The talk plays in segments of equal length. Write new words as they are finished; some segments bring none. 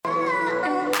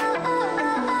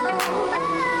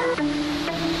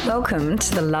Welcome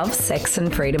to the Love, Sex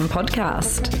and Freedom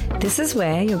podcast. This is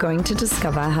where you're going to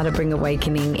discover how to bring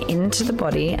awakening into the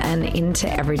body and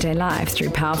into everyday life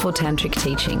through powerful tantric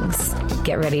teachings.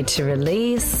 Get ready to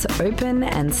release, open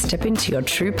and step into your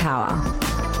true power.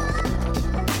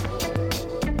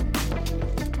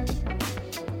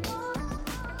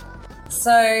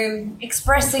 So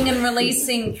expressing and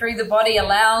releasing through the body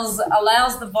allows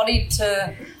the body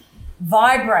to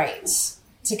vibrate,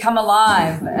 to come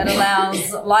alive. It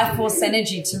allows life force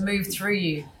energy to move through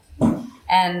you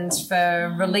and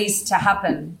for release to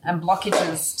happen and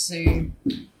blockages to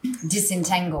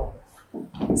disentangle.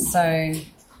 So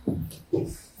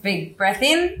big breath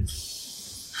in.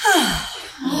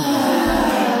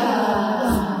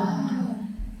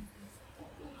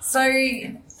 So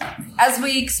as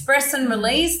we express and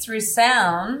release through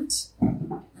sound,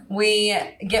 we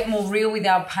get more real with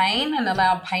our pain and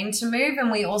allow pain to move,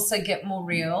 and we also get more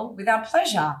real with our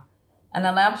pleasure and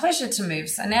allow pleasure to move.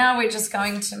 So now we're just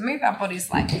going to move our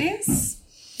bodies like this.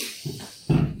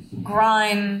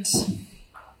 Grind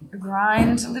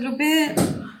a little bit.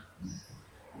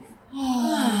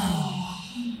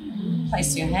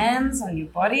 Place your hands on your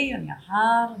body, on your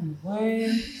heart, on your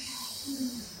womb.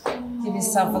 Give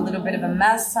yourself a little bit of a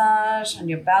massage on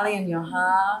your belly and your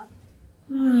heart.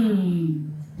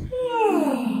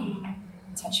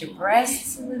 Touch your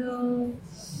breasts a little.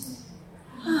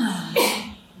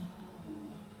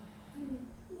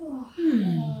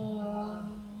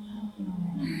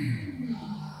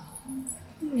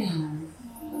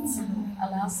 Let's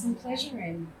allow some pleasure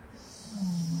in.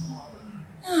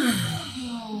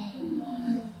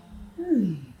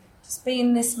 Just be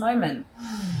in this moment.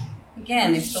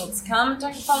 Again, if thoughts come,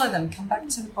 don't follow them. Come back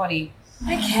to the body.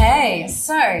 Okay,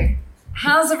 so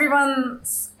how's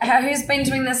who's been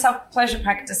doing their self-pleasure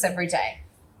practice every day?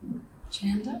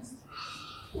 Chanda?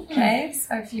 Okay,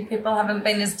 so a few people haven't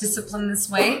been as disciplined this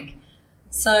week.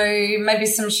 So maybe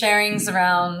some sharings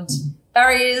around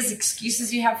barriers,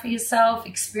 excuses you have for yourself,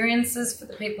 experiences for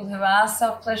the people who are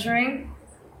self-pleasuring.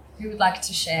 Who would like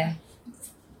to share?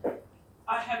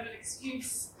 I have an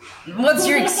excuse. What's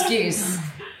your excuse?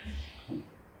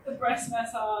 The breast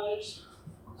massage.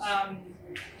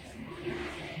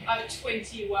 I have a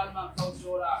 21-month-old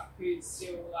daughter who's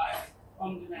still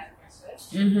on-demand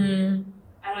breastfed. Mm-hmm. And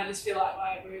I just feel like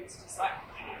my boobs are just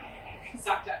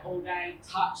sucked up all day and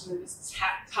touched and just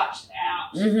touched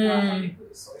out. Mm-hmm. My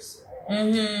nipples are so sore.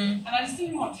 Mm-hmm. And I just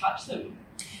didn't want to touch them.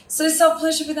 So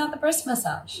self-pleasure without the breast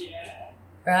massage? Yeah.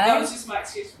 Right? That was just my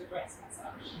excuse for the breast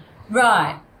massage.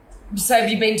 Right. So have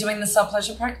you been doing the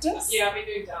self-pleasure practice? Yeah, I've been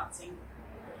doing dancing.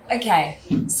 Okay.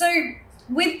 So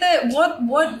with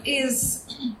what is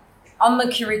on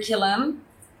the curriculum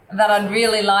that I'd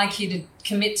really like you to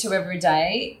commit to every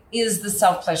day is the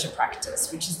self-pleasure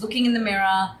practice, which is looking in the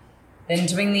mirror, then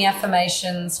doing the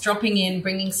affirmations, dropping in,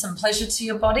 bringing some pleasure to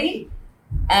your body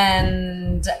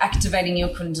and activating your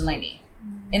kundalini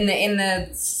in the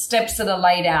steps that are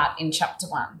laid out in chapter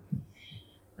 1.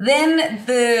 Then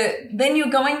you're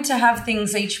going to have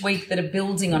things each week that are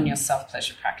building on your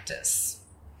self-pleasure practice.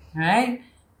 Right?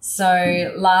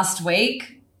 So last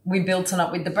week we built on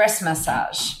it with the breast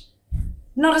massage.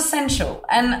 Not essential.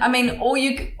 And I mean,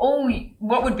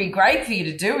 what would be great for you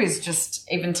to do is just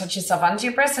even touch yourself under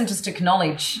your breast and just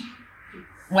acknowledge,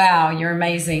 wow, you're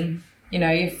amazing. You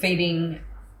know, you're feeding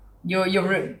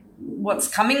what's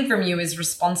coming from you is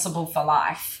responsible for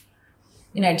life.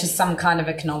 You know, just some kind of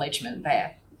acknowledgement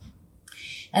there.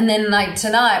 And then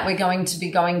tonight we're going to be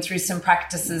going through some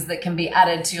practices that can be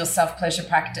added to your self-pleasure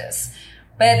practice.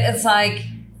 But it's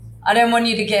I don't want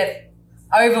you to get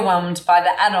overwhelmed by the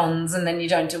add-ons and then you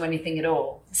don't do anything at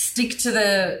all. Stick to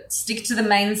the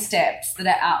main steps that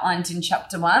are outlined in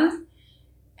chapter 1.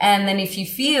 And then if you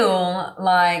feel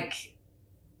like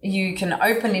you can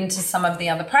open into some of the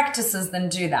other practices, then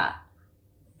do that.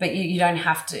 But you don't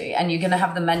have to, and you're going to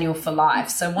have the manual for life.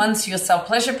 So once your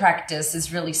self-pleasure practice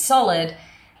is really solid,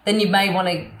 then you may want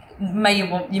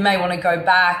to go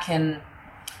back and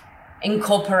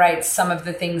incorporate some of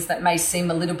the things that may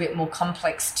seem a little bit more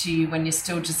complex to you when you're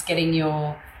still just getting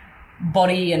your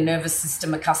body and nervous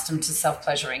system accustomed to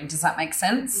self-pleasuring. Does that make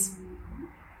sense?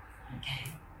 Okay.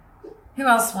 Who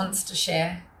else wants to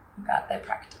share about their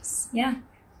practice? Yeah.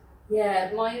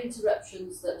 Yeah, my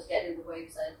interruptions that get in the way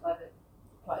because I have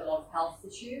quite a lot of health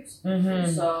issues. Mm-hmm.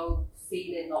 So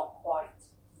feeling not quite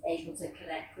able to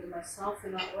connect with myself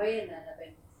in that way, and then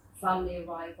having family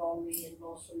arrive on me,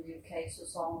 in-laws from the UK, so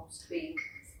it's almost been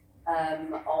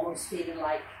almost feeling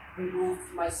like removed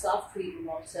from myself to even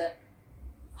want to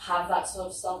have that sort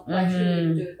of self-pleasure.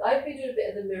 Mm-hmm. I've been doing a bit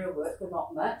of the mirror work, but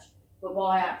not much. But what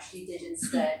I actually did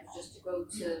instead was just to go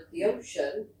to the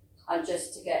ocean and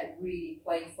just to get really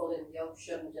playful in the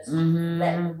ocean, just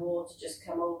letting the water just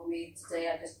come over me. Today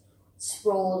I just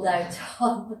sprawled out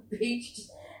on the beach,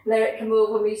 just let it come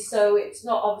over me. So it's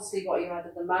not obviously what you had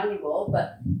in the manual,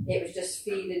 but it was just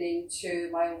feeling into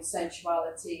my own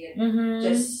sensuality and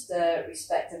just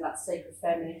respecting that sacred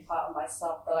feminine part of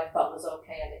myself that I felt was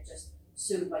okay, and it just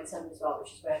soothed my tummy as well,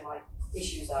 which is where my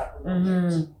issues are at the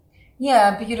moment.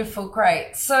 Yeah, beautiful,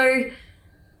 great. So,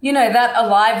 you know, that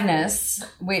aliveness,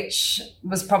 which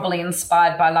was probably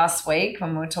inspired by last week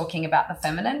when we were talking about the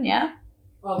feminine, yeah?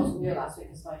 Well, it wasn't your last week,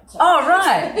 it's my time. Oh,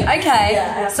 right. Okay.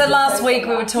 Yeah, so last week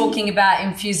we were talking about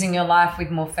infusing your life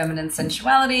with more feminine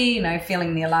sensuality, you know,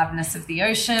 feeling the aliveness of the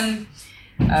ocean,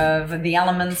 of the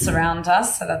elements around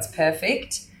us. So that's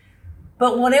perfect.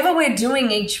 But whatever we're doing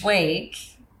each week,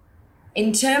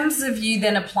 in terms of you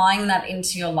then applying that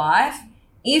into your life,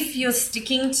 if you're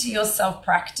sticking to your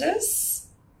self-practice,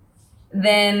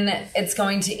 then it's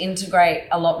going to integrate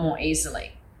a lot more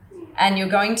easily. And you're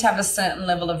going to have a certain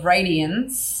level of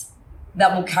radiance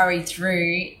that will carry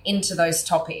through into those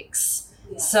topics.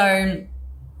 Yeah. So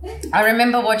I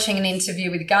remember watching an interview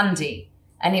with Gandhi,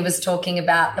 and he was talking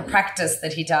about the practice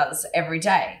that he does every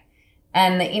day.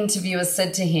 And the interviewer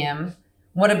said to him,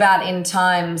 what about in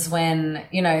times when,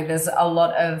 you know, there's a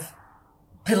lot of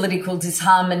political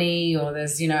disharmony, or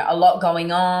there's, you know, a lot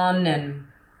going on, and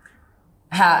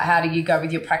how do you go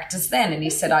with your practice then? And he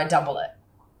said, I double it.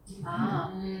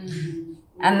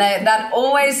 And that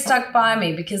always stuck by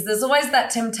me, because there's always that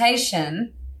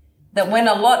temptation that when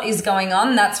a lot is going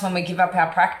on, that's when we give up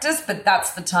our practice, but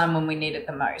that's the time when we need it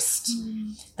the most.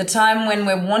 The time when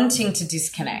we're wanting to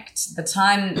disconnect, the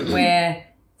time where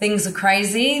things are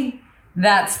crazy,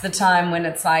 that's the time when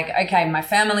it's like, okay, my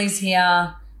family's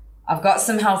here, I've got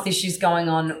some health issues going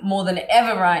on. More than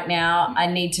ever right now, I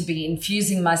need to be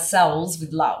infusing my cells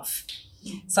with love.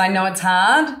 So I know it's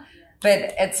hard,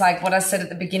 but it's like what I said at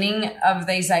the beginning of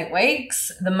these 8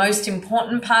 weeks, the most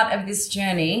important part of this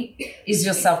journey is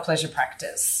your self-pleasure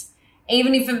practice.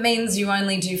 Even if it means you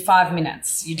only do 5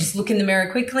 minutes, you just look in the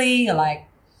mirror quickly, you're like,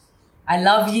 I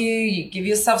love you, you give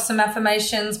yourself some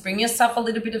affirmations, bring yourself a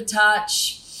little bit of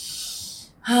touch,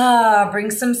 bring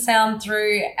some sound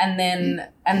through, and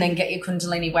then get your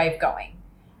Kundalini wave going.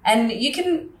 And you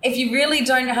can, if you really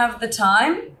don't have the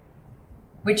time,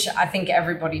 which I think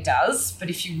everybody does, but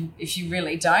if you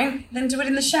really don't, then do it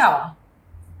in the shower,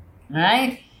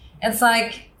 right? It's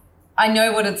like, I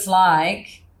know what it's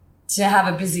like to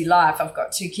have a busy life. I've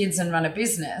got 2 kids and run a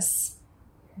business,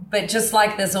 but just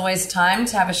like there's always time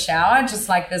to have a shower, just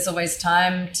like there's always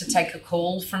time to take a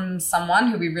call from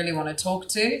someone who we really want to talk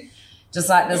to, just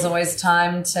like there's always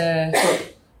time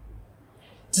to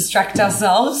distract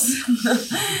ourselves,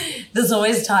 there's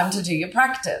always time to do your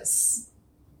practice.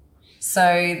 So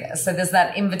there's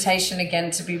that invitation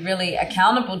again to be really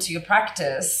accountable to your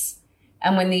practice.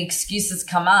 And when the excuses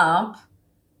come up,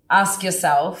 ask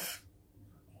yourself,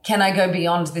 can I go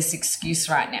beyond this excuse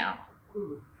right now?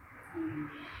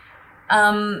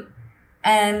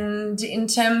 And in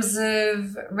terms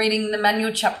of reading the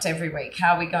manual chapter every week,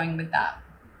 how are we going with that?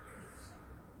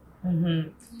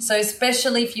 So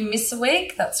especially if you miss a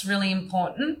week, that's really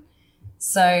important.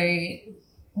 So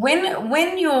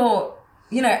when you're,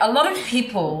 you know, a lot of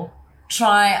people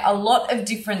try a lot of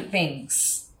different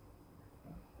things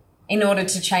in order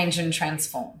to change and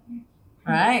transform,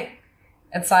 right?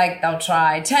 It's like they'll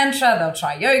try tantra, they'll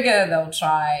try yoga, they'll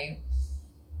try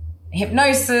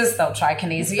hypnosis, they'll try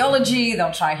kinesiology,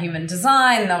 they'll try human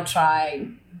design, they'll try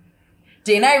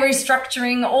DNA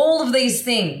restructuring, all of these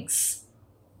things.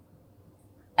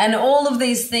 And all of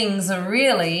these things are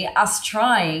really us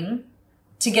trying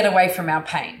to get away from our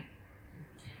pain.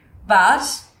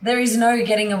 But there is no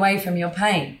getting away from your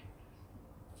pain.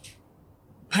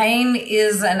 Pain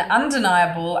is an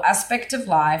undeniable aspect of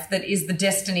life that is the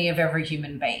destiny of every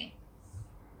human being.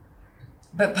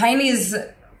 But pain is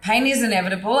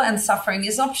inevitable and suffering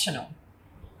is optional.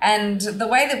 And the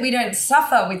way that we don't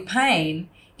suffer with pain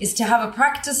is to have a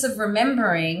practice of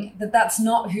remembering that that's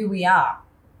not who we are.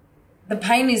 The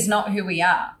pain is not who we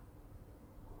are.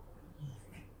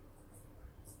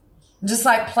 Just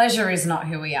like pleasure is not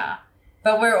who we are.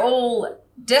 But we're all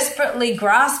desperately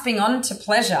grasping onto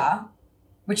pleasure,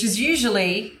 which is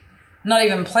usually not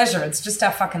even pleasure. It's just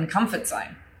our fucking comfort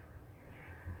zone.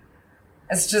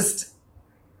 It's just,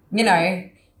 you know,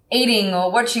 eating or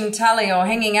watching telly or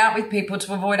hanging out with people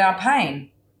to avoid our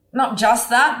pain. Not just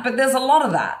that, but there's a lot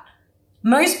of that.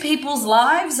 Most people's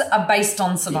lives are based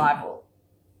on survival,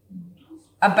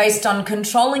 are based on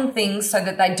controlling things so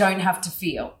that they don't have to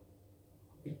feel.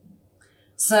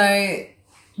 So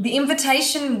the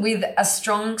invitation with a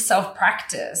strong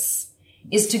self-practice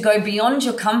is to go beyond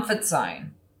your comfort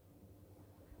zone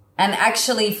and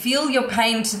actually feel your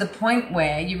pain to the point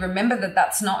where you remember that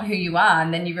that's not who you are,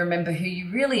 and then you remember who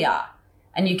you really are,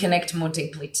 and you connect more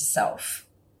deeply to self.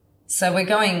 So we're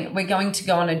going to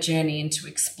go on a journey into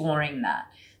exploring that.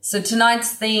 So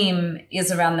tonight's theme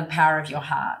is around the power of your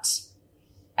heart.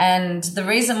 And the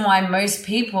reason why most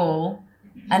people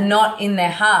are not in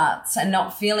their hearts and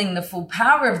not feeling the full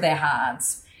power of their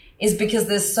hearts is because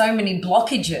there's so many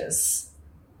blockages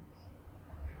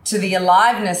to the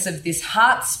aliveness of this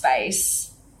heart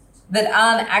space that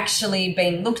aren't actually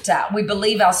being looked at. We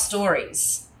believe our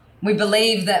stories. We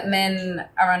believe that men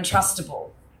are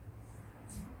untrustable.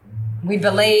 We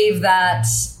believe that,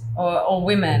 or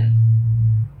women,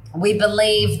 we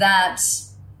believe that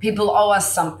people owe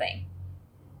us something.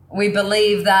 We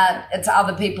believe that it's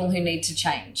other people who need to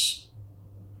change.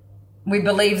 We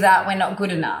believe that we're not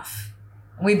good enough.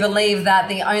 We believe that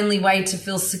the only way to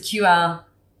feel secure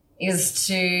is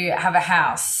to have a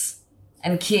house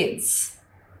and kids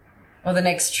or the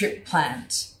next trip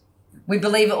planned. We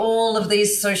believe all of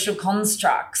these social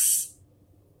constructs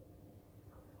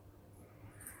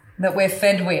that we're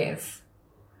fed with,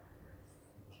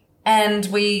 and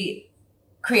we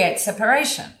create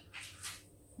separation.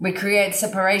 We create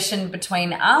separation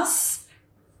between us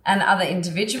and other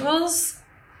individuals,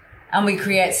 and we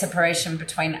create separation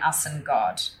between us and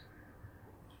God.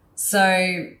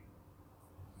 So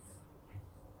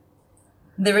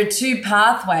there are two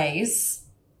pathways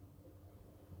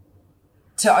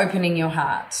to opening your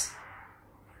heart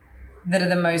that are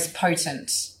the most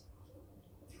potent.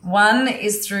 One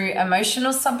is through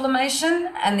emotional sublimation,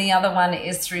 and the other one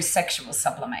is through sexual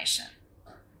sublimation.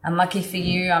 And lucky for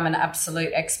you, I'm an absolute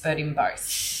expert in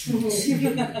both.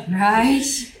 Right?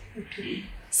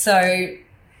 So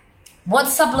what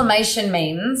sublimation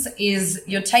means is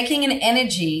you're taking an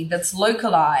energy that's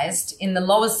localized in the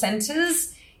lower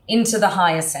centers into the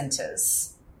higher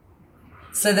centers.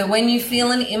 So that when you feel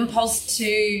an impulse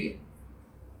to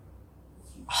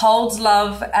hold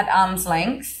love at arm's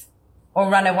length or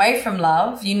run away from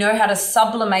love, you know how to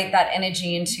sublimate that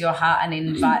energy into your heart and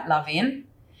invite love in.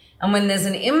 And when there's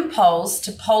an impulse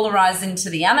to polarize into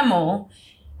the animal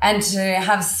and to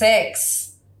have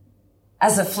sex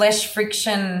as a flesh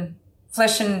and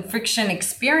friction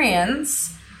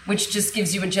experience, which just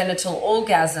gives you a genital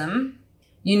orgasm,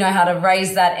 you know how to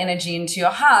raise that energy into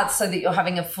your heart so that you're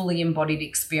having a fully embodied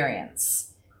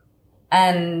experience.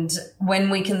 And when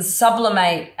we can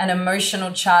sublimate an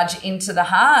emotional charge into the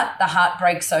heart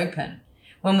breaks open.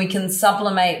 When we can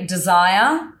sublimate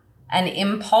desire and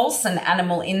impulse and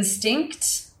animal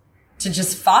instinct to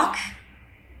just fuck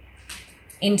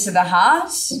into the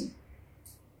heart,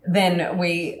 then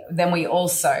we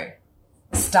also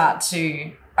start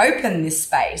to open this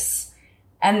space.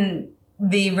 And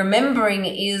the remembering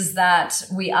is that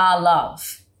we are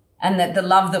love, and that the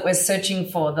love that we're searching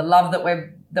for, the love that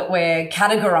we're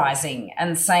categorizing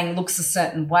and saying looks a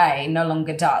certain way no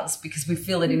longer does, because we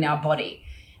feel it in our body.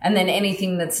 And then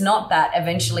anything that's not that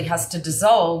eventually has to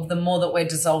dissolve the more that we're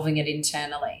dissolving it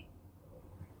internally.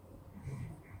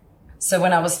 So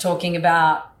when I was talking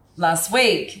about last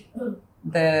week,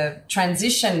 the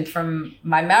transition from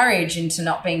my marriage into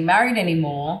not being married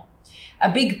anymore, a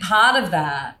big part of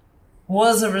that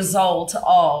was a result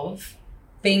of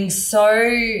being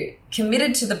so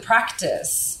committed to the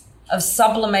practice of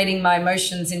sublimating my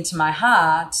emotions into my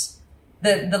heart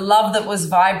that the love that was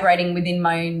vibrating within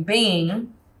my own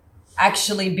being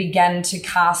actually began to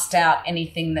cast out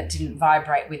anything that didn't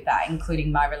vibrate with that,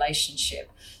 including my relationship.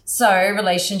 So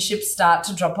relationships start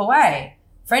to drop away.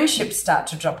 Friendships start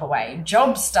to drop away.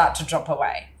 Jobs start to drop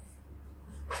away.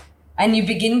 And you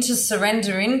begin to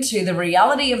surrender into the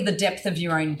reality of the depth of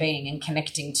your own being and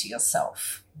connecting to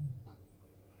yourself.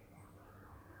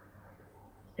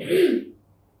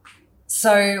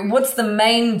 So what's the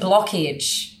main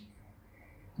blockage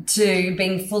to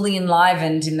being fully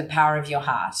enlivened in the power of your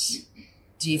heart,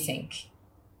 do you think?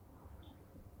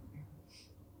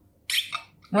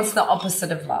 What's the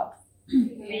opposite of love?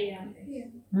 Fear.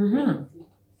 Mm-hmm.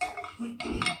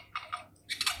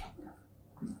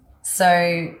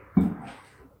 So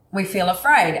we feel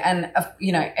afraid. And,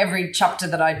 every chapter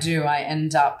that I do, I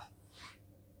end up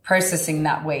processing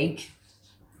that week.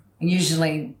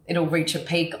 Usually it'll reach a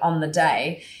peak on the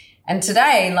day. And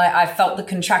today, I felt the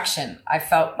contraction. I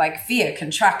felt fear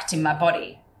contract in my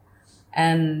body.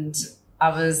 And I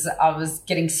was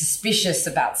getting suspicious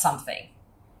about something.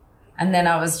 And then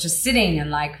I was just sitting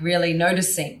and really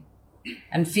noticing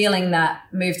and feeling that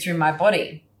move through my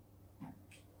body.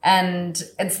 And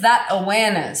it's that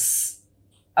awareness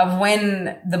of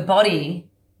when the body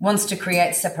wants to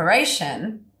create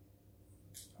separation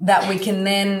that we can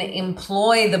then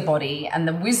employ the body and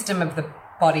the wisdom of the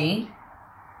body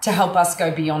to help us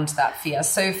go beyond that fear.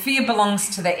 So fear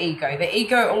belongs to the ego. The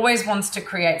ego always wants to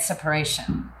create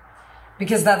separation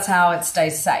because that's how it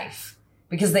stays safe,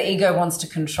 because the ego wants to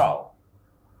control,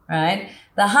 right?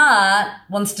 The heart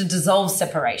wants to dissolve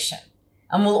separation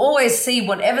and will always see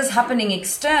whatever's happening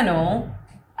external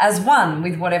as one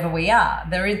with whatever we are.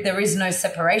 There is no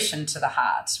separation to the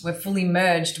heart. We're fully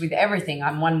merged with everything.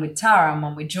 I'm one with Tara, I'm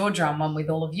one with Georgia, I'm one with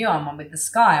all of you, I'm one with the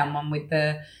sky, I'm one with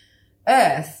the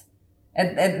earth.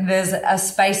 There's a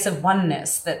space of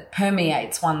oneness that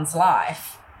permeates one's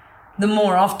life the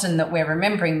more often that we're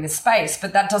remembering this space.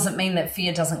 But that doesn't mean that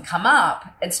fear doesn't come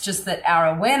up. It's just that our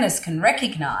awareness can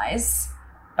recognize,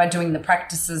 by doing the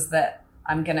practices that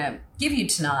I'm going to give you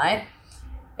tonight,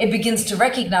 it begins to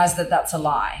recognize that that's a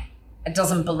lie. It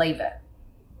doesn't believe it,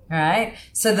 right?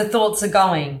 So the thoughts are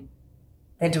going,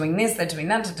 they're doing this, they're doing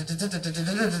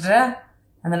that,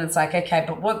 and then it's like, okay,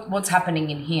 but what's happening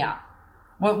in here?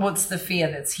 What's the fear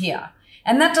that's here?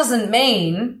 And that doesn't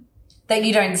mean that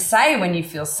you don't say when you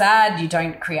feel sad, you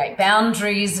don't create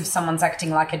boundaries if someone's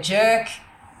acting like a jerk,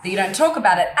 that you don't talk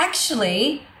about it.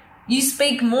 Actually, you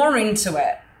speak more into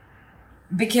it.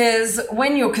 Because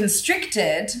when you're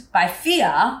constricted by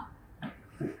fear,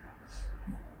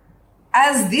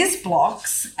 as this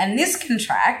blocks and this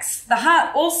contracts,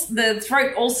 the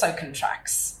throat also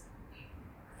contracts.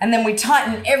 And then we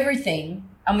tighten everything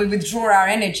and we withdraw our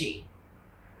energy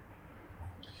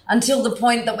until the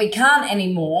point that we can't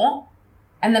anymore,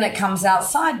 and then it comes out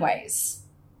sideways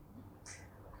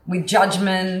with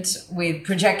judgment, with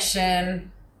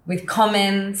projection, with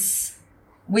comments,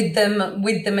 with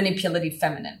the manipulative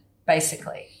feminine,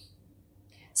 basically.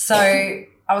 So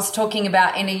I was talking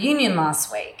about inner union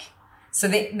last week. So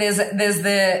there's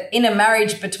the inner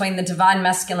marriage between the divine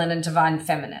masculine and divine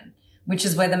feminine, which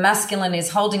is where the masculine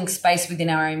is holding space within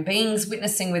our own beings,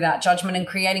 witnessing without judgment, and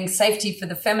creating safety for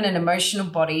the feminine emotional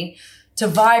body to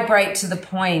vibrate to the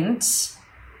point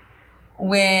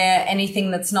where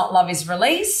anything that's not love is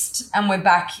released and we're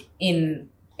back in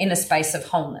a space of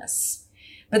wholeness.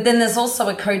 But then there's also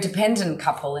a codependent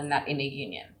couple in that inner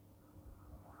union.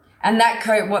 And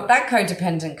what that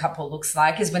codependent couple looks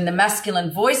like is when the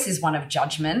masculine voice is one of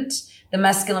judgment, the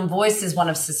masculine voice is one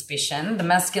of suspicion, the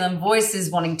masculine voice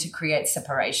is wanting to create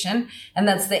separation, and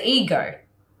that's the ego.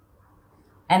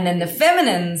 And then the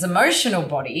feminine's emotional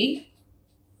body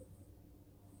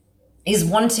is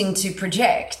wanting to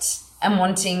project and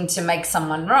wanting to make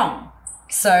someone wrong.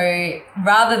 So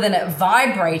rather than it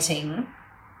vibrating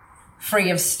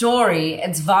free of story,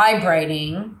 it's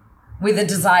vibrating with a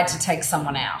desire to take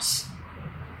someone out,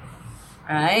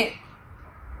 right?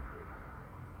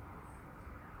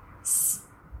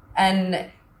 And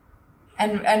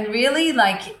really,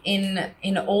 like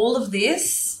in all of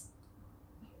this,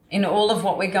 in all of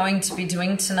what we're going to be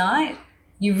doing tonight,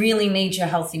 you really need your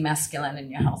healthy masculine and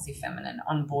your healthy feminine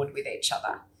on board with each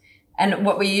other. And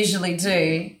what we usually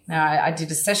do, now I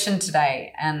did a session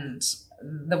today, and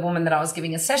the woman that I was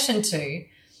giving a session to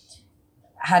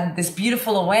had this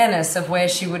beautiful awareness of where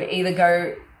she would either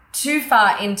go too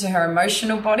far into her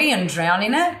emotional body and drown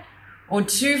in it, or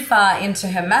too far into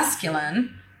her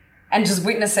masculine and just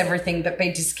witness everything but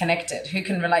be disconnected. Who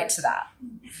can relate to that?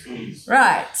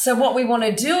 Right. So what we want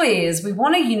to do is we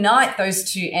want to unite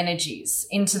those two energies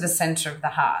into the center of the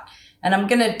heart. And I'm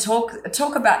going to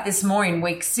talk about this more in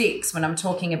week 6 when I'm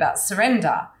talking about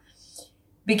surrender,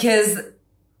 because,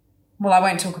 well, I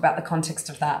won't talk about the context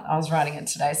of that. I was writing it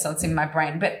today, so it's in my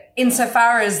brain. But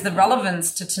insofar as the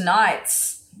relevance to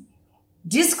tonight's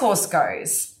discourse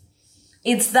goes,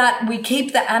 it's that we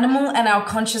keep the animal and our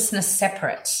consciousness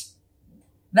separate.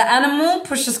 The animal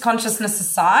pushes consciousness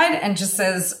aside and just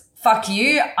says, fuck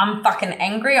you, I'm fucking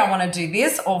angry, I want to do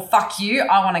this, or fuck you,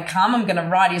 I want to come, I'm going to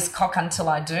ride his cock until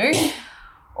I do,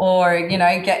 or, you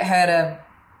know, get her to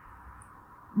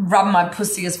rub my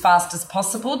pussy as fast as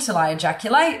possible till I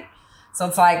ejaculate. So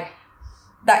it's like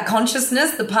that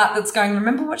consciousness, the part that's going,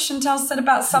 remember what Chantal said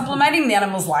about sublimating? The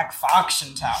animal's like, fuck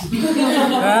Chantal,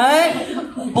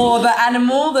 right? Or the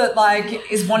animal that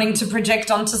like is wanting to project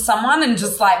onto someone and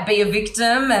just like be a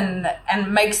victim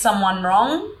and make someone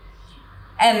wrong.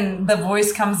 And the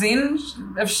voice comes in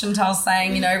of Chantal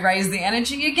saying, you know, raise the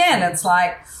energy again. It's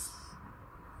like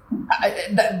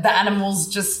the animal's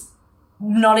just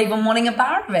not even wanting a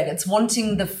part of it. It's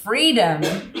wanting the freedom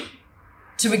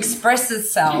to express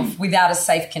itself without a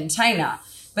safe container.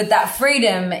 But that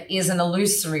freedom is an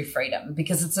illusory freedom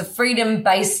because it's a freedom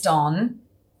based on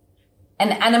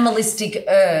an animalistic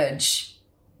urge,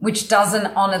 which doesn't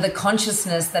honor the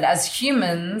consciousness that as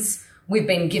humans we've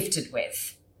been gifted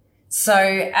with. So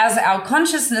as our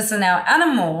consciousness and our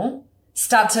animal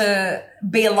start to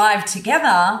be alive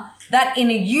together, that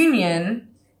inner union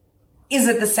is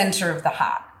at the center of the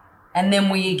heart. And then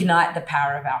we ignite the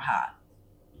power of our heart.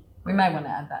 We may want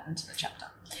to add that into the chapter.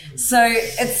 So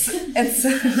it's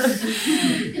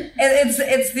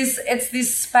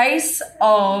this space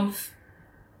of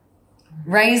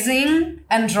raising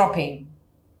and dropping,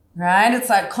 right? It's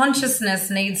like consciousness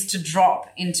needs to drop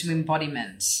into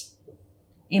embodiment.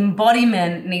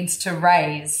 Embodiment needs to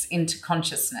raise into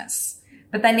consciousness,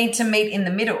 but they need to meet in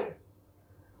the middle.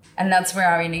 And that's where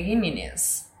our inner union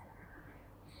is.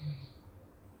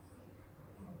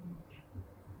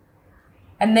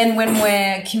 And then when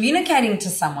we're communicating to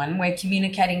someone, we're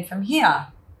communicating from here.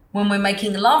 When we're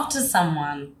making love to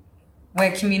someone,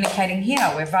 we're communicating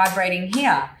here, we're vibrating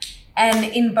here. And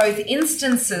in both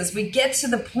instances, we get to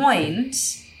the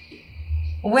point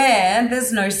where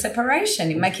there's no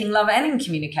separation in making love and in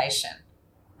communication.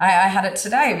 I had it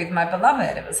today with my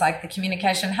beloved. It was like the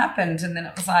communication happened, and then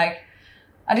it was like,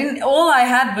 all I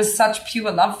had was such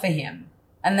pure love for him.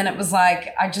 And then it was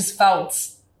like, I just felt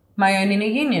my own inner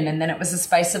union, and then it was a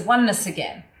space of oneness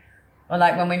again. Or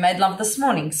like when we made love this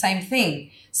morning, same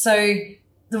thing. So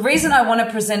the reason I want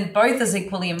to present both as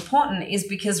equally important is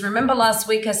because remember last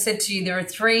week I said to you there are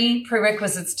 3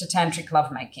 prerequisites to tantric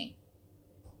lovemaking.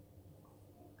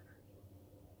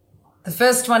 The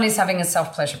first one is having a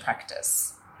self-pleasure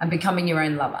practice and becoming your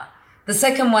own lover. The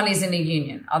second one is inner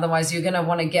union. Otherwise, you're going to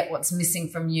want to get what's missing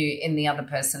from you in the other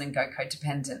person and go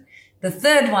codependent. The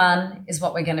third one is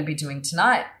what we're going to be doing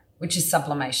tonight, which is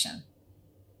sublimation,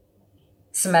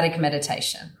 somatic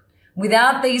meditation.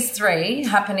 Without these 3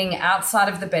 happening outside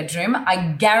of the bedroom,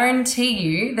 I guarantee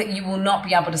you that you will not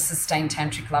be able to sustain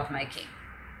tantric lovemaking.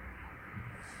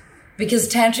 Because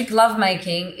tantric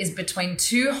lovemaking is between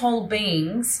 2 whole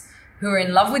beings who are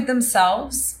in love with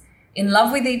themselves, in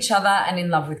love with each other, and in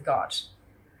love with God.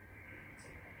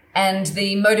 And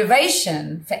the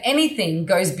motivation for anything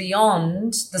goes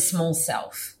beyond the small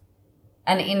self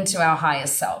and into our higher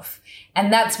self.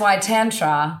 And that's why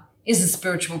Tantra is a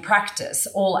spiritual practice,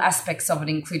 all aspects of it,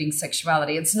 including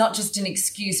sexuality. It's not just an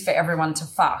excuse for everyone to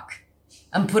fuck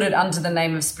and put it under the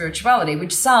name of spirituality,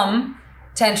 which some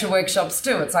Tantra workshops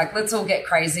do. It's like, let's all get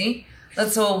crazy.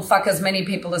 Let's all fuck as many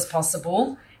people as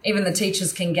possible. Even the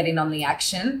teachers can get in on the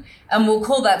action. And we'll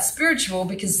call that spiritual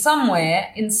because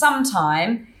somewhere in some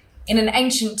time in an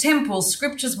ancient temple,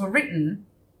 scriptures were written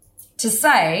to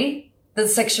say that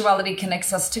sexuality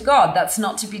connects us to God. That's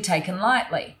not to be taken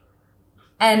lightly.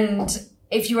 And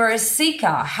if you are a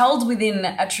seeker held within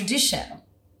a tradition,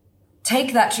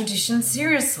 take that tradition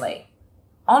seriously.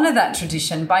 Honor that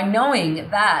tradition by knowing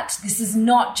that this is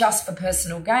not just for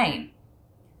personal gain.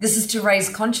 This is to raise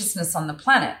consciousness on the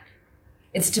planet.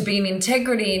 It's to be in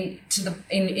integrity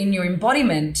in your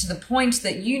embodiment to the point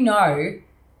that you know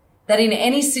that in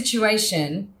any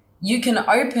situation, you can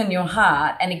open your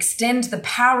heart and extend the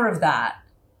power of that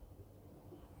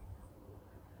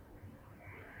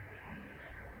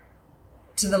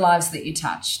to the lives that you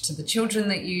touch, to the children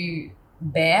that you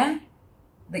bear,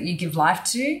 that you give life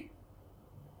to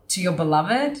your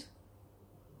beloved,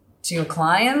 to your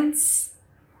clients,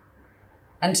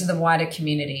 and to the wider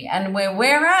community. And where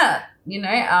we're at,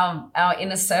 our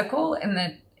inner circle in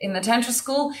the Tantra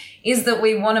school is that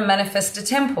we want to manifest a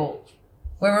temple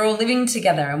where we're all living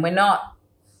together and we're not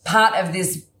part of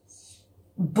this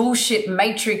bullshit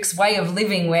matrix way of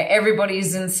living where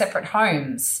everybody's in separate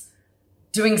homes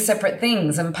doing separate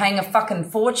things and paying a fucking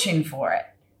fortune for it.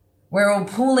 We're all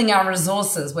pooling our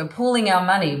resources. We're pooling our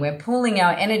money. We're pooling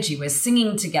our energy. We're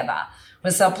singing together.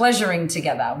 We're self-pleasuring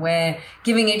together. We're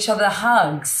giving each other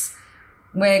hugs.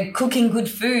 We're cooking good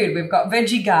food. We've got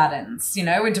veggie gardens.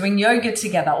 We're doing yoga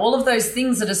together. All of those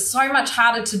things that are so much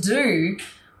harder to do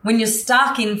when you're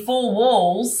stuck in 4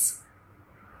 walls.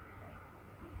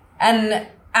 And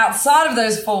outside of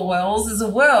those 4 walls is a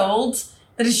world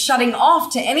that is shutting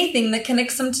off to anything that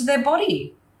connects them to their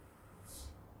body.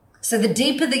 So the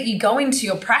deeper that you go into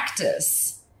your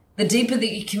practice, the deeper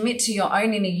that you commit to your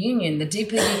own inner union, the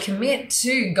deeper you commit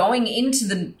to going into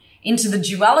the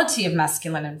duality of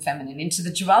masculine and feminine, into the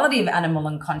duality of animal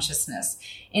and consciousness,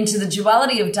 into the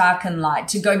duality of dark and light,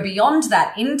 to go beyond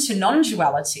that into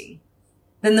non-duality,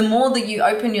 then the more that you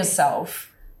open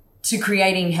yourself to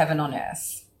creating heaven on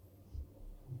earth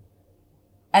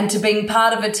and to being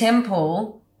part of a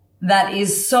temple that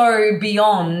is so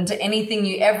beyond anything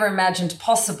you ever imagined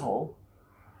possible,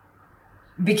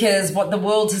 because what the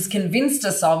world has convinced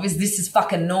us of is this is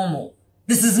fucking normal.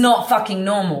 This is not fucking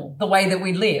normal, the way that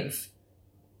we live.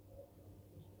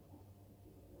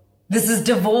 This is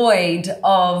devoid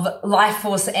of life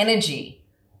force energy.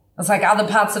 It's like other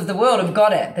parts of the world have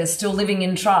got it. They're still living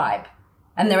in tribe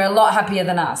and they're a lot happier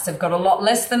than us. They've got a lot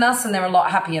less than us and they're a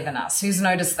lot happier than us. Who's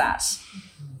noticed that?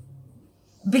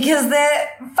 Because they're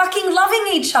fucking loving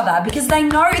each other, because they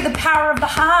know the power of the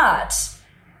heart.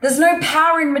 There's no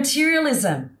power in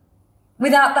materialism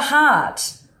without the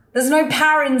heart. There's no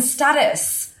power in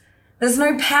status. There's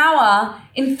no power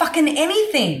in fucking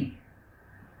anything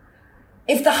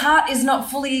if the heart is not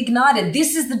fully ignited.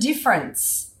 This is the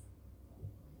difference.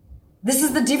 This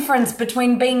is the difference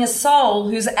between being a soul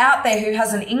who's out there who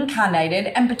hasn't incarnated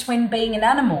and between being an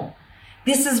animal.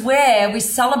 This is where we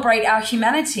celebrate our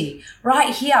humanity,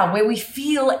 right here, where we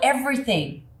feel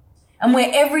everything and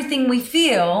where everything we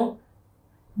feel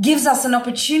gives us an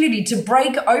opportunity to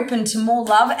break open to more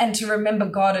love and to remember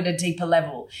God at a deeper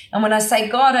level. And when I say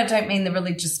God, I don't mean the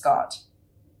religious God.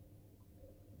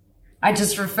 I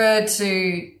just refer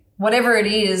to whatever it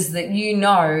is that you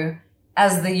know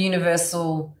as the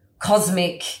universal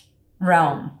cosmic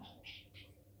realm,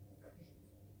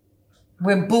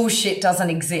 where bullshit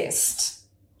doesn't exist,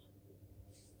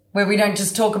 where we don't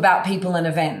just talk about people and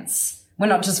events. We're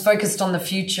not just focused on the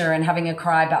future and having a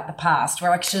cry about the past. We're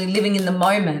actually living in the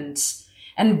moment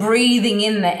and breathing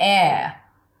in the air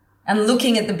and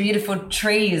looking at the beautiful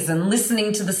trees and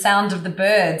listening to the sound of the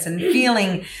birds and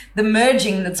feeling the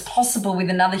merging that's possible with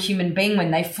another human being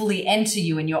when they fully enter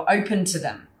you and you're open to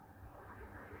them.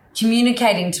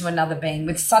 Communicating to another being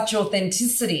with such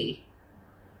authenticity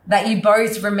that you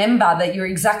both remember that you're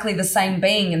exactly the same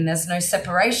being and there's no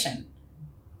separation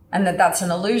and that that's an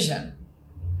illusion.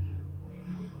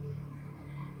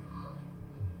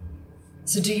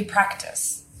 So do you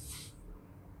practice?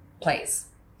 Please.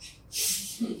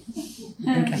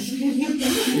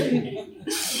 Okay.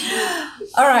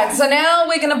 All right, so now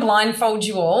we're going to blindfold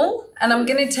you all and I'm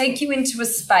going to take you into a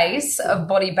space of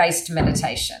body-based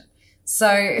meditation. So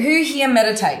who here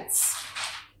meditates?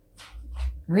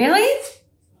 Really?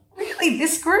 Really?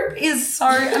 This group is so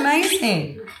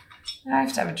amazing. I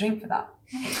have to have a drink for that.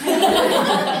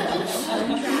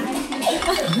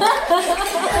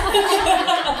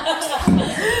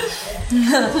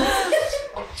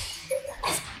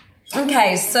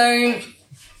 Okay, so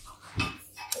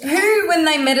who, when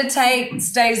they meditate,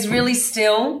 stays really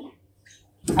still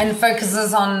and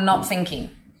focuses on not thinking?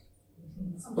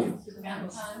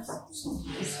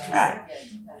 Right.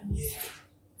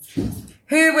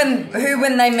 Who,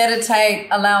 when they meditate,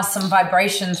 allow some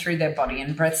vibration through their body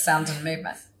and breath, sound, and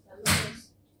movement?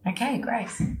 Okay, great.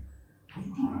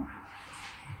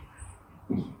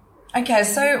 Okay,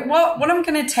 so what I'm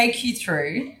going to take you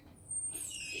through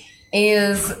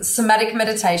is somatic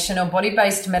meditation or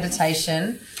body-based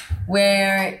meditation,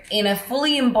 where in a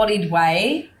fully embodied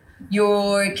way,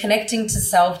 you're connecting to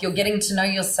self, you're getting to know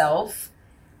yourself,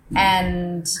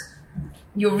 and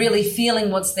you're really feeling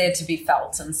what's there to be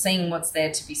felt and seeing what's there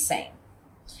to be seen.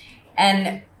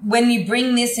 And when you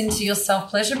bring this into your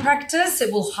self-pleasure practice,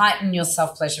 it will heighten your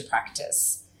self-pleasure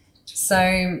practice.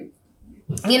 So,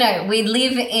 you know, we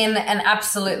live in an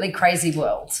absolutely crazy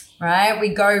world, right? We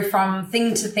go from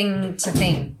thing to thing to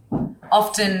thing.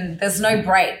 Often there's no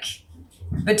break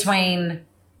between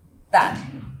that,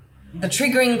 the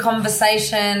triggering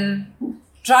conversation,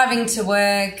 driving to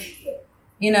work,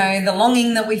 you know, the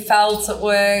longing that we felt at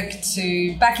work,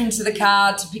 to back into the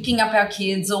car, to picking up our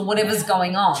kids or whatever's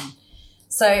going on.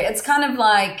 So it's kind of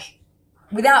like,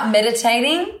 without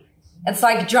meditating, it's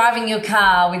like driving your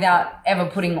car without ever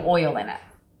putting oil in it,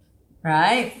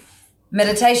 right?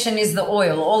 Meditation is the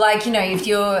oil. Or like, you know, if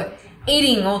you're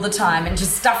eating all the time and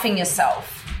just stuffing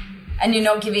yourself and you're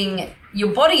not giving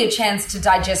your body a chance to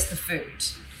digest the food.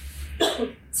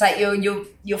 It's like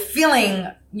you're filling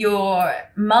your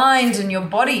mind and your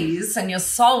bodies and your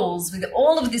souls with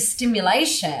all of this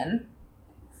stimulation,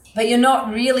 but you're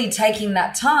not really taking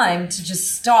that time to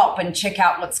just stop and check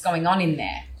out what's going on in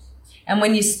there. And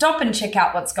when you stop and check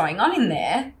out what's going on in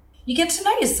there, you get to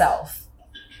know yourself.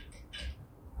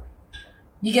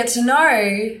 You get to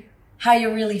know how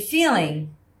you're really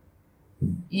feeling.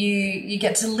 You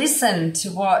get to listen to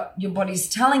what your body's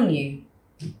telling you.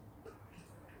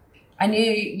 And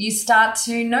you start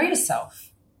to know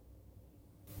yourself.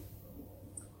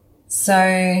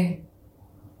 So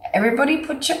everybody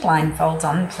put your blindfolds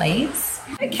on, please.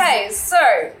 Okay,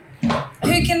 so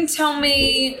who can tell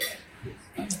me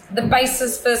the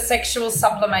basis for sexual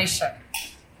sublimation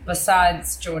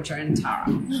besides Georgia and Tara?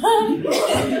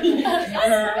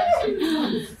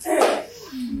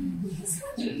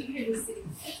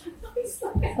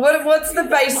 What's the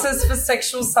basis for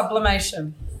sexual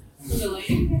sublimation?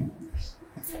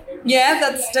 Yeah,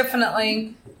 that's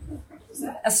definitely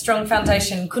a strong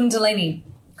foundation. Kundalini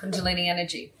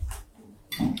energy.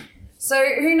 So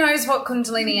who knows what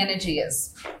Kundalini energy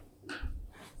is?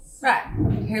 Right.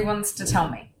 Who wants to tell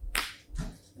me?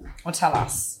 Or tell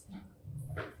us?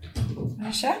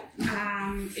 Anisha?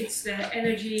 It's the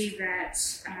energy that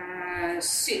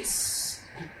sits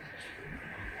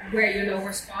where your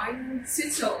lower spine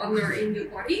sits, so under in your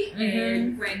body.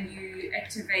 And when you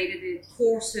activate it, it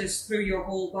courses through your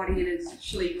whole body, and it's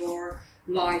actually your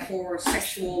life or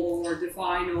sexual or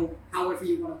divine or however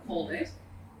you want to call it.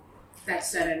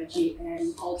 That's that energy,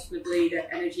 and ultimately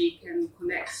that energy can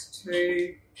connect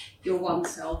to your one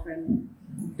self, and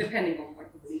depending on what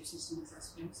your belief system is, I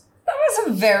suppose. That was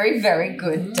a very, very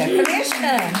good definition.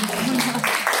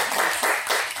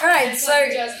 All right, so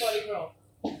just body roll.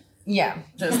 Yeah,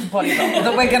 just the body roll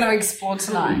that we're going to explore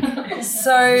tonight.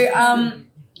 So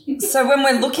when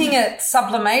we're looking at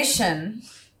sublimation,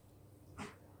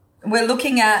 we're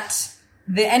looking at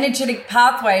the energetic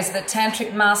pathways that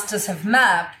tantric masters have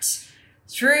mapped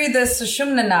through the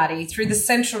Sushumna Nadi, through the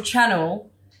central channel,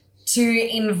 to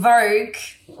invoke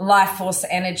life force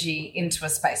energy into a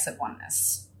space of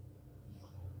oneness.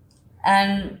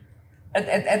 And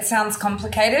it sounds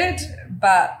complicated,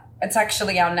 but it's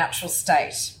actually our natural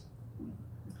state.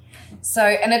 So,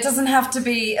 and it doesn't have to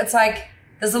be, it's like,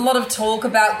 there's a lot of talk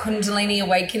about Kundalini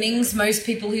awakenings. Most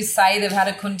people who say they've had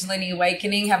a Kundalini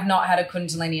awakening have not had a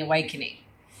Kundalini awakening.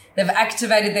 They've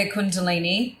activated their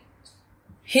Kundalini,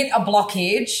 hit a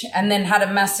blockage, and then had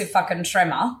a massive fucking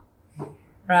tremor,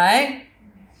 right?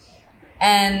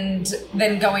 And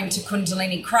then go into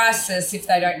Kundalini crisis if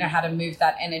they don't know how to move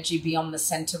that energy beyond the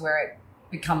center where it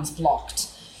becomes blocked.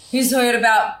 Who's heard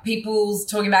about people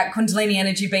talking about Kundalini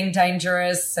energy being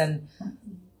dangerous and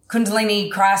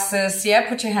Kundalini crisis? Yeah,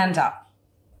 put your hand up.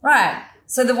 Right.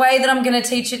 So the way that I'm going to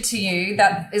teach it to you,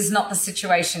 that is not the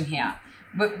situation here.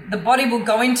 But the body will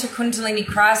go into Kundalini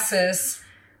crisis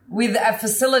with a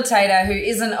facilitator who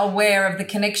isn't aware of the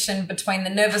connection between the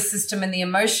nervous system and the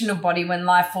emotional body when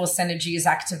life force energy is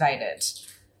activated,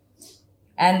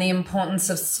 and the importance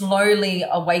of slowly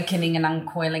awakening and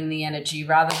uncoiling the energy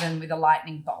rather than with a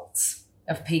lightning bolt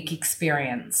of peak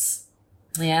experience.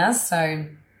 Yeah, so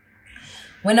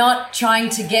we're not trying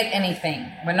to get anything.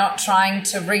 We're not trying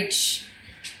to reach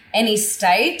any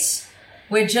state.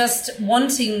 We're just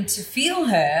wanting to feel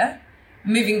her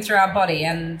moving through our body.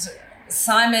 And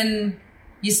Simon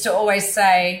used to always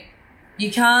say,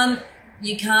 you can't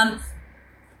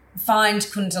find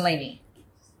Kundalini.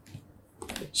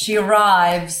 She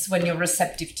arrives when you're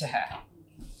receptive to her,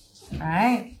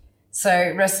 right? So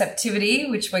receptivity,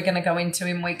 which we're going to go into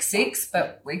in week 6,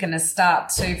 but we're going to start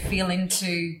to feel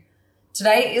into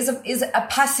today, is a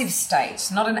passive state,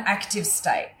 not an active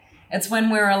state. It's when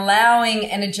we're allowing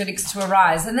energetics to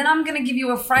arise. And then I'm going to give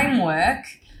you a framework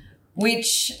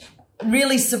which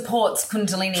really supports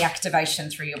Kundalini activation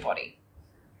through your body.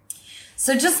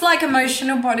 So just like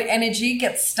emotional body energy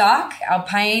gets stuck, our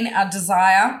pain, our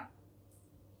desire,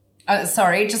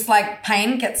 just like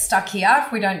pain gets stuck here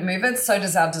if we don't move it, so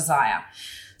does our desire.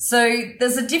 So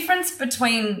there's a difference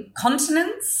between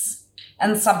continence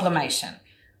and sublimation.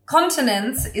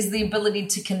 Continence is the ability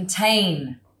to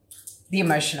contain the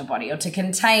emotional body or to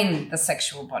contain the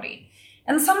sexual body.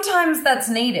 And sometimes that's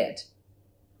needed.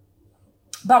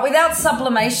 But without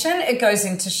sublimation, it goes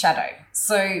into shadow.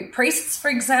 So priests, for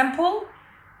example,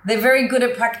 they're very good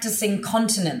at practicing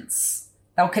continence.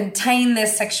 They'll contain their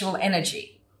sexual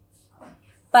energy.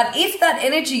 But if that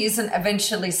energy isn't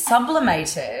eventually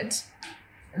sublimated,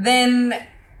 then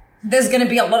there's going to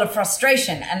be a lot of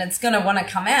frustration and it's going to want to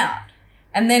come out.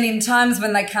 And then in times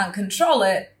when they can't control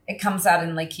it, it comes out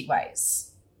in leaky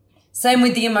ways. Same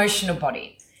with the emotional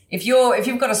body. If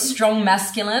you've got a strong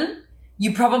masculine,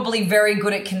 you're probably very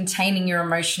good at containing your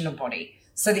emotional body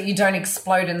so that you don't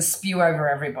explode and spew over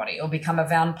everybody or become a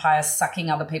vampire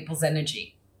sucking other people's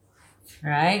energy,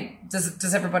 right?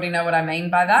 Does everybody know what I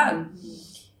mean by that?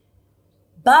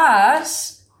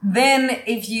 But then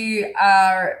if you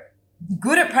are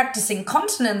good at practicing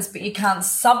continence but you can't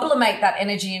sublimate that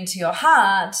energy into your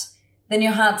heart, then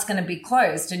your heart's going to be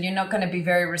closed and you're not going to be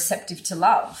very receptive to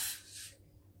love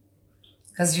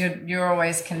because you're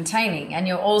always containing, and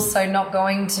you're also not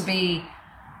going to be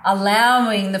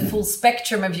allowing the full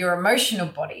spectrum of your emotional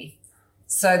body.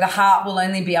 So the heart will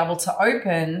only be able to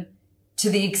open to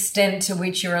the extent to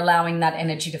which you're allowing that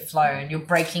energy to flow, and you're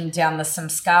breaking down the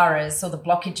samskaras or the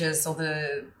blockages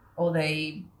or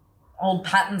the old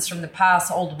patterns from the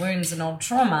past, old wounds and old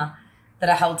trauma that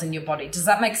are held in your body. Does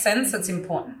that make sense? That's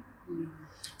important.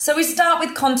 So we start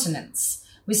with continence.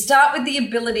 We start with the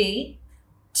ability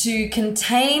to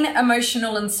contain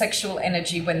emotional and sexual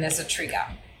energy when there's a trigger.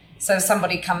 So if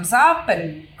somebody comes up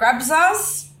and grabs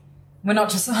us, We're not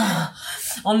just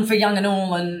on for young and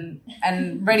all and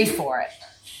ready for it.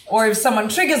 Or if someone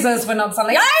triggers us, we're not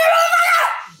suddenly,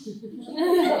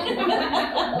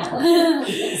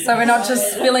 so we're not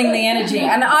just spilling the energy.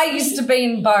 And I used to be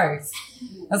in both.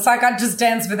 It's like I'd just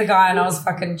dance with a guy and I was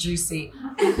fucking juicy.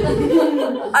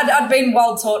 I'd been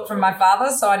well taught from my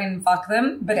father, so I didn't fuck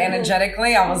them. But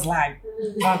energetically, I was like,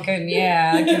 fucking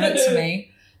yeah, give it to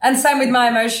me. And same with my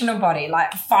emotional body,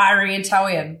 like fiery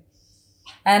Italian.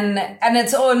 And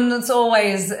it's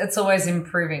always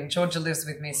improving. Georgia lives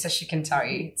with me, so she can tell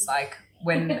you. It's like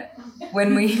when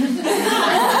we first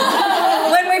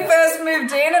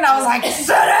moved in, and I was like, "Sit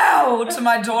down!" to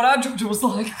my daughter. Georgia was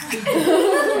like,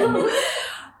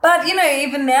 but you know,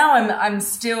 even now, I'm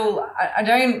still. I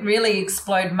don't really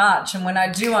explode much, and when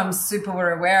I do, I'm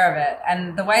super aware of it.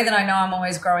 And the way that I know I'm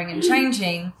always growing and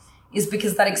changing is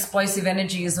because that explosive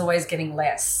energy is always getting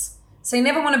less. So you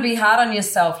never want to be hard on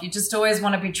yourself. You just always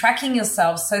want to be tracking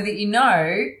yourself so that you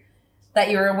know that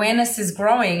your awareness is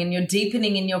growing and you're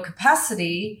deepening in your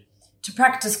capacity to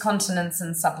practice continence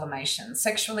and sublimation,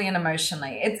 sexually and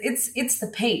emotionally. It's the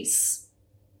peace.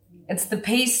 It's the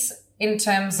peace in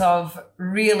terms of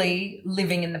really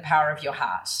living in the power of your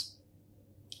heart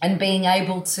and being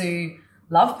able to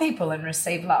love people and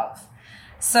receive love.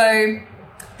 So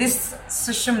this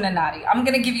Sushumna Nadi, I'm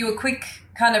going to give you a quick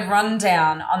kind of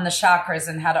rundown on the chakras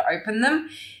and how to open them.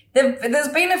 There's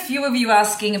been a few of you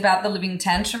asking about the Living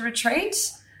Tantra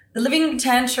retreat. The Living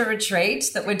Tantra retreat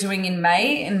that we're doing in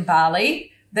May in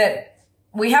Bali that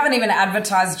we haven't even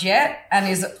advertised yet and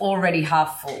is already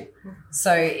half full.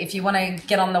 So if you want to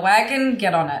get on the wagon,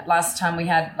 get on it. Last time we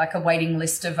had like a waiting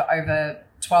list of over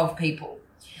 12 people.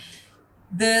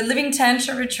 The Living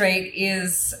Tantra retreat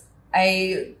is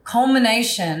a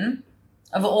culmination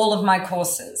of all of my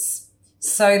courses,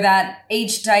 so that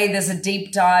each day there's a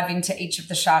deep dive into each of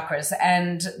the chakras.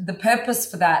 And the purpose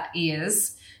for that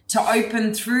is to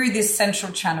open through this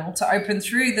central channel, to open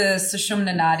through the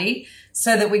Sushumna Nadi,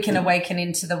 so that we can awaken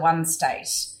into the one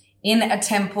state in a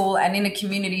temple and in a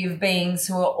community of beings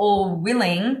who are all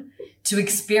willing to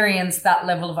experience that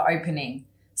level of opening,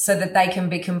 so that they can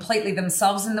be completely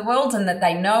themselves in the world and that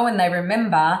they know and they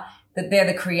remember that they're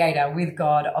the creator with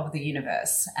God of the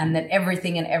universe and that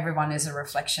everything and everyone is a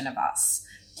reflection of us.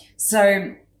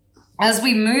 So as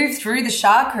we move through the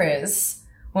chakras,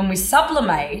 when we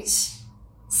sublimate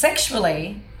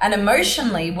sexually and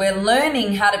emotionally, we're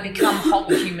learning how to become whole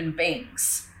human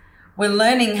beings. We're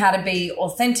learning how to be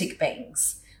authentic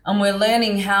beings, and we're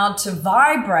learning how to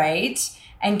vibrate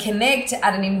and connect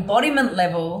at an embodiment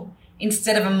level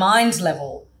instead of a mind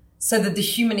level, so that the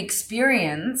human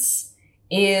experience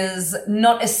is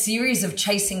not a series of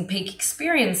chasing peak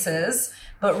experiences,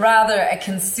 but rather a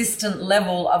consistent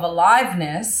level of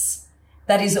aliveness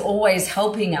that is always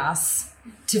helping us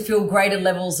to feel greater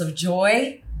levels of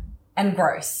joy and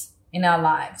growth in our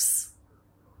lives.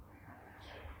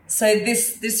 So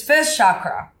this first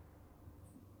chakra,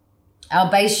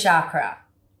 our base chakra,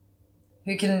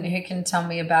 who can tell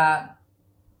me about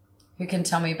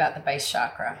the base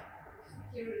chakra?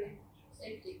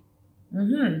 Safety.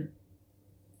 Mm-hmm.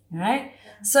 All right.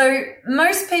 So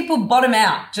most people bottom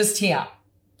out just here.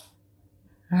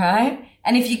 All right.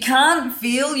 And if you can't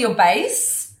feel your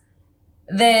base,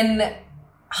 then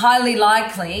highly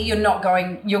likely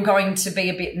you're going to be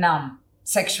a bit numb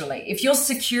sexually. If your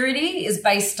security is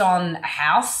based on a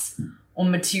house or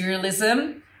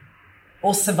materialism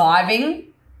or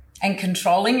surviving and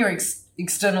controlling your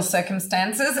external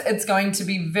circumstances, it's going to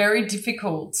be very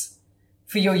difficult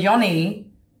for your yoni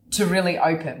to really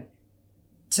open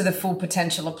to the full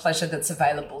potential of pleasure that's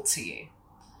available to you.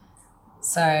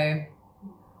 So,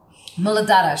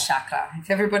 Muladhara chakra. If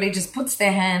everybody just puts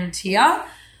their hand here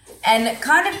and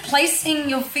kind of placing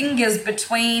your fingers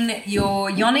between your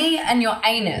yoni and your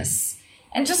anus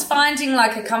and just finding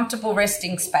like a comfortable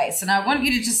resting space. And I want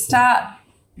you to just start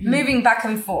moving back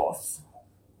and forth.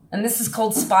 And this is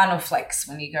called spinal flex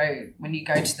when you go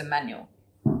to the manual.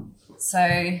 So,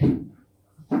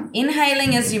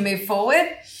 inhaling as you move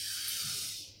forward.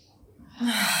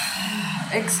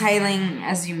 Exhaling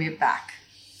as you move back.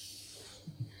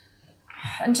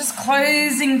 And just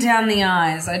closing down the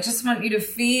eyes. I just want you to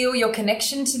feel your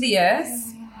connection to the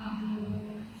earth,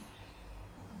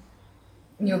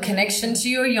 your connection to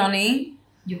your yoni,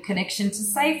 your connection to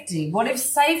safety. What if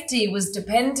safety was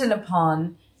dependent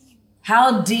upon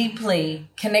how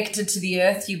deeply connected to the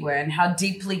earth you were and how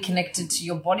deeply connected to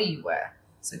your body you were?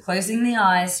 So closing the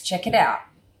eyes, check it out.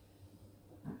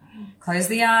 Close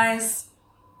the eyes.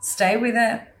 Stay with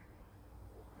it.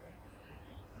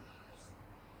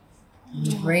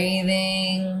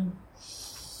 Breathing.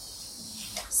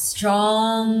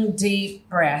 strong, deep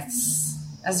breaths.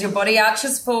 As your body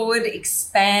arches forward,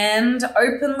 expand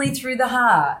openly through the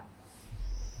heart.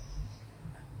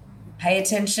 Pay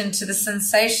attention to the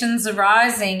sensations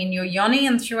arising in your yoni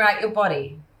and throughout your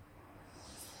body.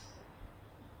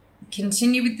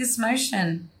 Continue with this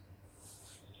motion.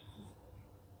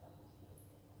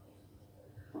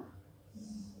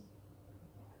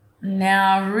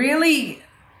 Now really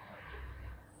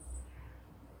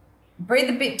breathe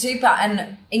a bit deeper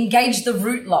and engage the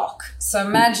root lock. So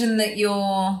imagine that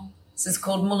this is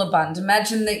called Mulaband.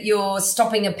 Imagine that you're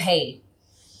stopping a pea.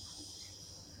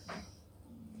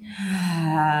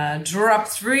 Draw up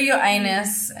through your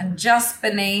anus and just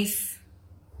beneath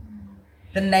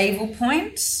the navel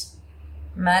point.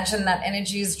 Imagine that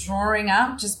energy is drawing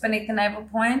up just beneath the navel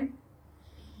point,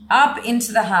 up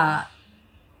into the heart.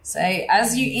 So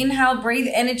as you inhale, breathe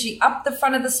energy up the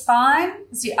front of the spine.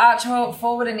 As you arch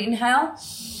forward and inhale.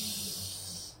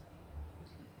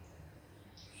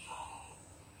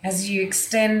 As you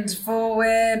extend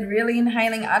forward, really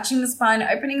inhaling, arching the spine,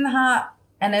 opening the heart.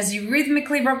 And as you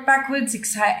rhythmically rock backwards,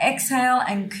 exhale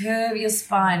and curve your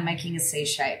spine, making a C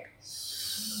shape.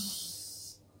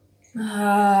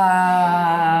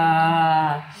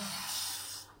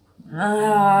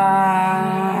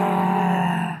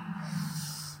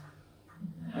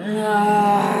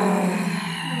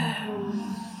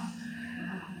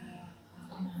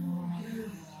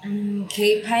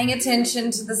 Keep paying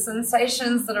attention to the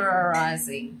sensations that are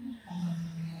arising.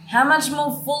 How much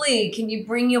more fully can you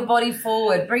bring your body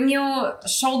forward? Bring your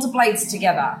shoulder blades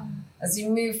together as you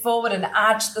move forward and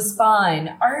arch the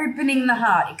spine, opening the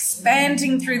heart,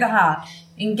 expanding through the heart,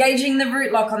 engaging the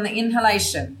root lock on the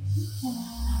inhalation.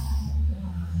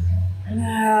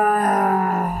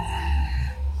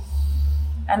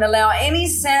 And allow any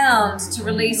sound to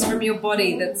release from your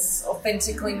body that's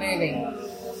authentically moving.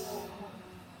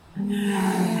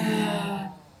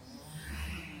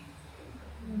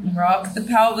 Rock the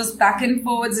pelvis back and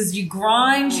forwards as you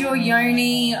grind your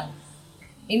yoni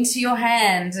into your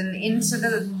hand and into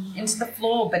the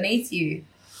floor beneath you.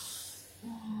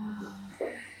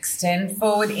 Extend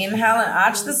forward, inhale and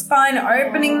arch the spine,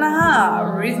 opening the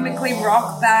heart. Rhythmically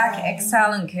rock back,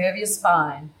 exhale and curve your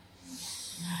spine.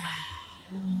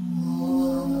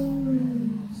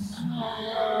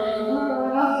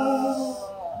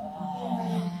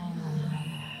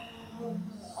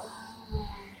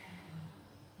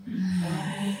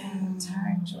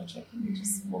 Tara and Georgia, can you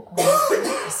just walk away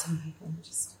for some people?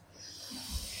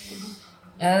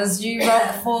 As you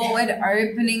rock forward,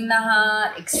 opening the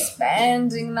heart,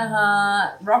 expanding the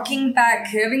heart, rocking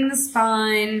back, curving the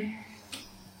spine.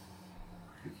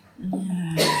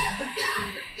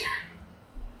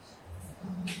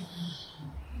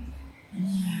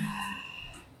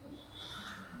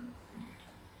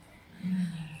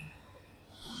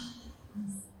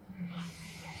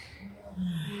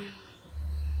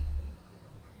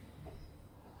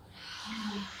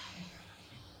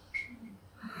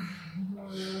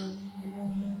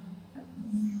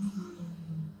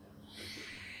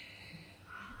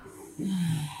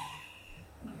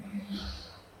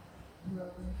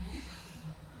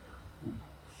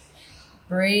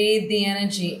 Breathe the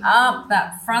energy up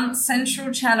that front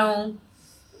central channel.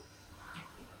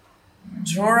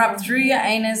 Draw up through your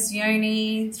anus,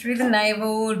 yoni, through the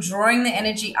navel, drawing the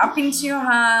energy up into your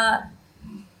heart.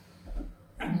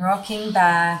 Rocking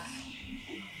back,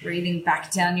 breathing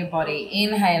back down your body,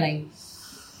 inhaling.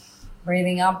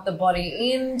 Breathing up the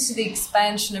body into the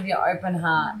expansion of your open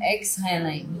heart.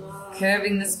 Exhaling,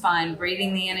 curving the spine,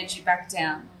 breathing the energy back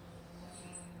down.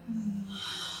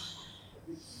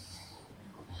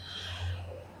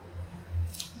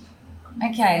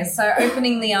 Okay, so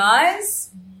opening the eyes.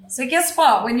 So guess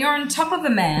what? When you're on top of a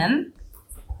man,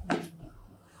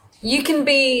 you can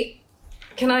be...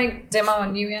 Can I demo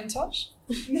on you, Antosh?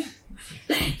 Yes.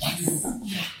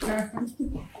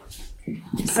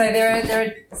 So there are.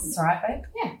 Is this all right, babe?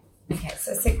 Yeah. Okay,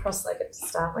 so sit cross-legged to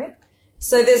start with.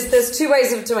 So there's two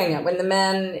ways of doing it, when the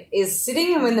man is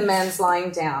sitting and when the man's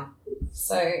lying down.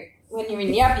 So when you're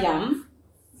in Yap Yum,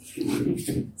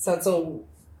 so it's all...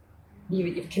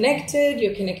 You've connected,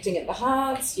 you're connecting at the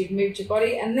hearts, you've moved your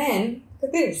body, and then, look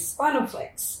at this, spinal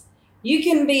flex. You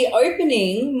can be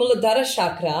opening Muladhara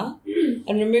chakra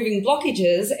and removing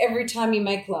blockages every time you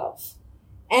make love,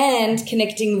 and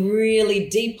connecting really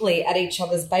deeply at each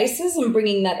other's bases and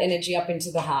bringing that energy up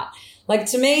into the heart. Like,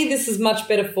 to me, this is much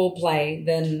better foreplay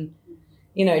than,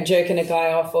 jerking a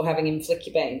guy off or having him flick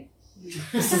your bean.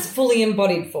 This is fully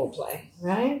embodied foreplay,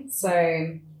 right?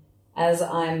 So... As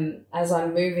I'm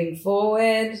moving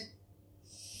forward,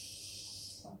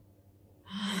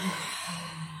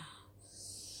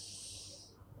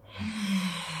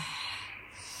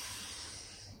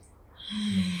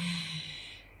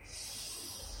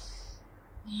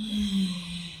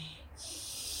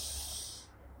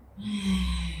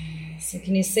 So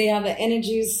can you see how the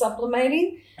energy is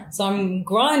sublimating? So I'm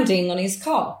grinding on his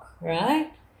cock,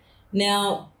 right?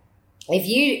 Now, if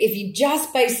you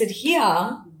just base it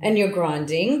here and you're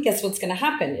grinding, guess what's going to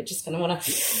happen? You're just going to want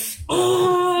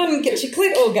to get your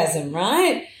clit orgasm,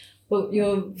 right? But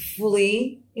you're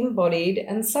fully embodied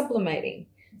and sublimating.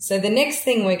 So the next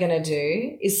thing we're going to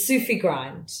do is Sufi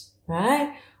grind,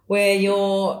 right? Where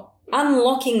you're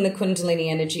unlocking the Kundalini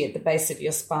energy at the base of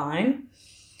your spine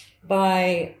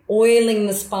by oiling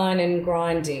the spine and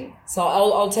grinding. So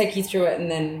I'll take you through it and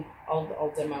then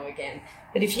I'll demo again.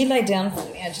 But if you lay down for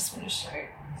me, I just want to show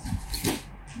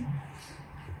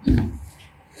you.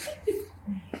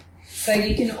 So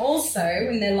you can also,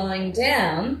 when they're lying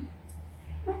down,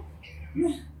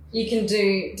 you can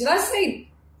do, did I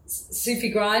say Sufi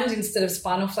grind instead of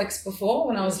spinal flex before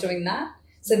when I was doing that?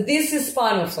 So this is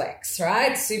spinal flex,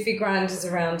 right? Sufi grind is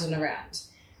around and around.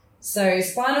 So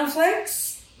spinal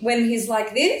flex, when he's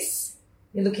like this,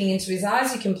 you're looking into his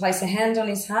eyes, you can place a hand on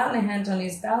his heart and a hand on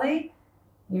his belly.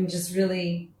 You just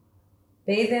really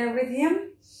be there with him.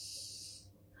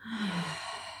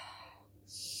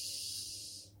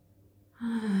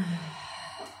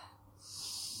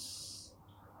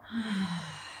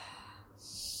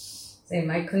 See,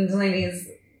 my Kundalini is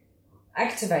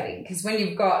activating because when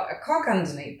you've got a cock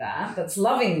underneath that that's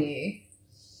loving you,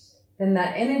 then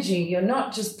that energy, you're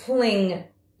not just pulling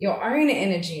your own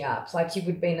energy up like you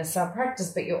would be in a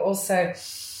self-practice, but you're also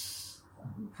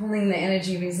pulling the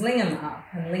energy of his lingam up,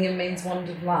 and lingam means wand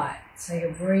of light. So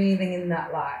you're breathing in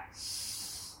that light.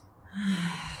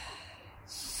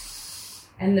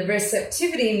 And the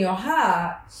receptivity in your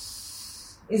heart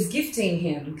is gifting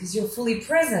him because you're fully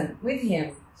present with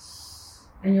him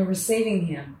and you're receiving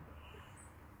him.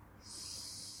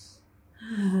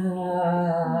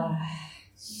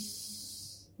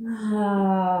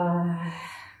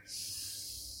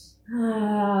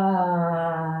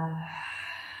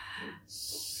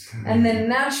 And then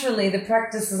naturally the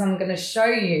practices I'm going to show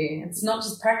you, it's not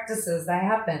just practices, they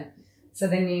happen. So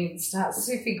then you start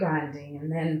Sufi grinding and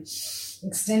then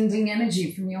extending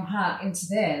energy from your heart into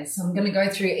theirs. So I'm going to go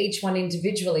through each one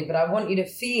individually, but I want you to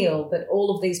feel that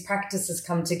all of these practices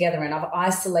come together, and I've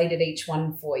isolated each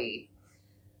one for you.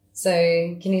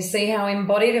 So can you see how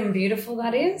embodied and beautiful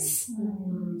that is?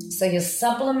 So you're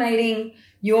sublimating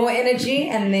your energy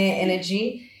and their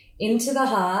energy into the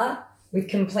heart with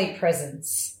complete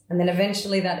presence. And then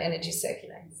eventually that energy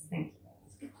circulates. Thank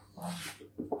you.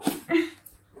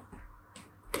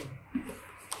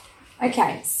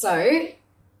 Okay, so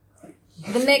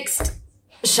the next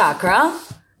chakra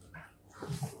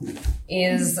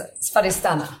is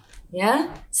Svadhisthana,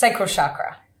 yeah? Sacral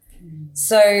chakra.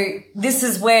 So this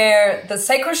is where the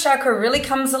sacral chakra really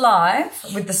comes alive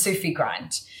with the Sufi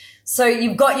grind. So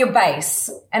you've got your base.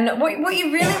 And what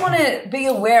you really want to be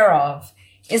aware of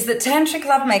is that tantric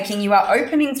lovemaking, you are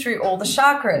opening through all the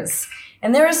chakras.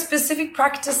 And there are specific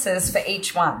practices for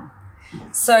each one.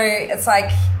 So it's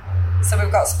like, so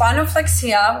we've got spinal flex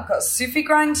here, we've got Sufi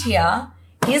grind here.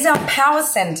 Here's our power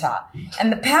center.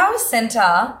 And the power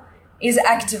center is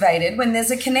activated when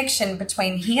there's a connection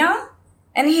between here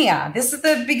and here. This is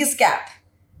the biggest gap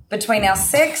between our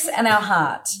sex and our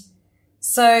heart.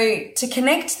 So to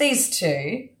connect these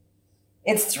two,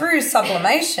 it's through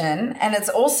sublimation, and it's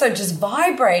also just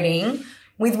vibrating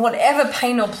with whatever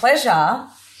pain or pleasure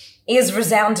is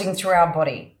resounding through our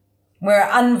body. We're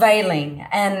unveiling,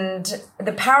 and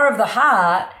the power of the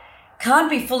heart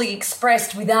can't be fully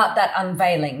expressed without that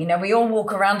unveiling. You know, we all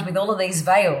walk around with all of these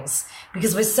veils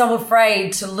because we're so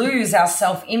afraid to lose our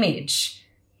self-image,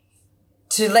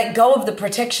 to let go of the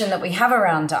protection that we have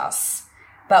around us.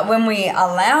 But when we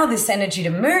allow this energy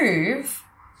to move,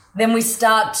 then we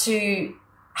start to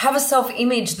have a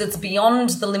self-image that's beyond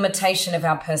the limitation of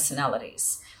our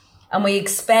personalities. And we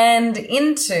expand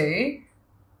into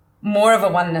more of a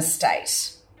oneness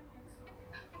state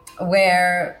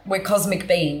where we're cosmic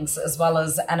beings as well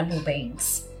as animal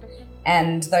beings.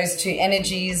 And those two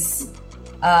energies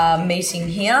are meeting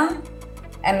here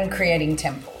and creating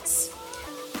temples.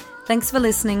 Thanks for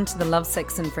listening to the Love,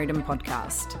 Sex and Freedom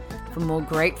podcast. For more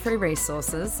great free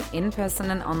resources,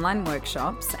 in-person and online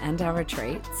workshops, and our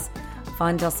retreats,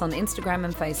 find us on Instagram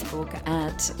and Facebook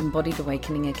at Embodied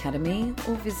Awakening Academy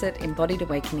or visit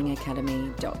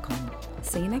embodiedawakeningacademy.com.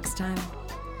 See you next time.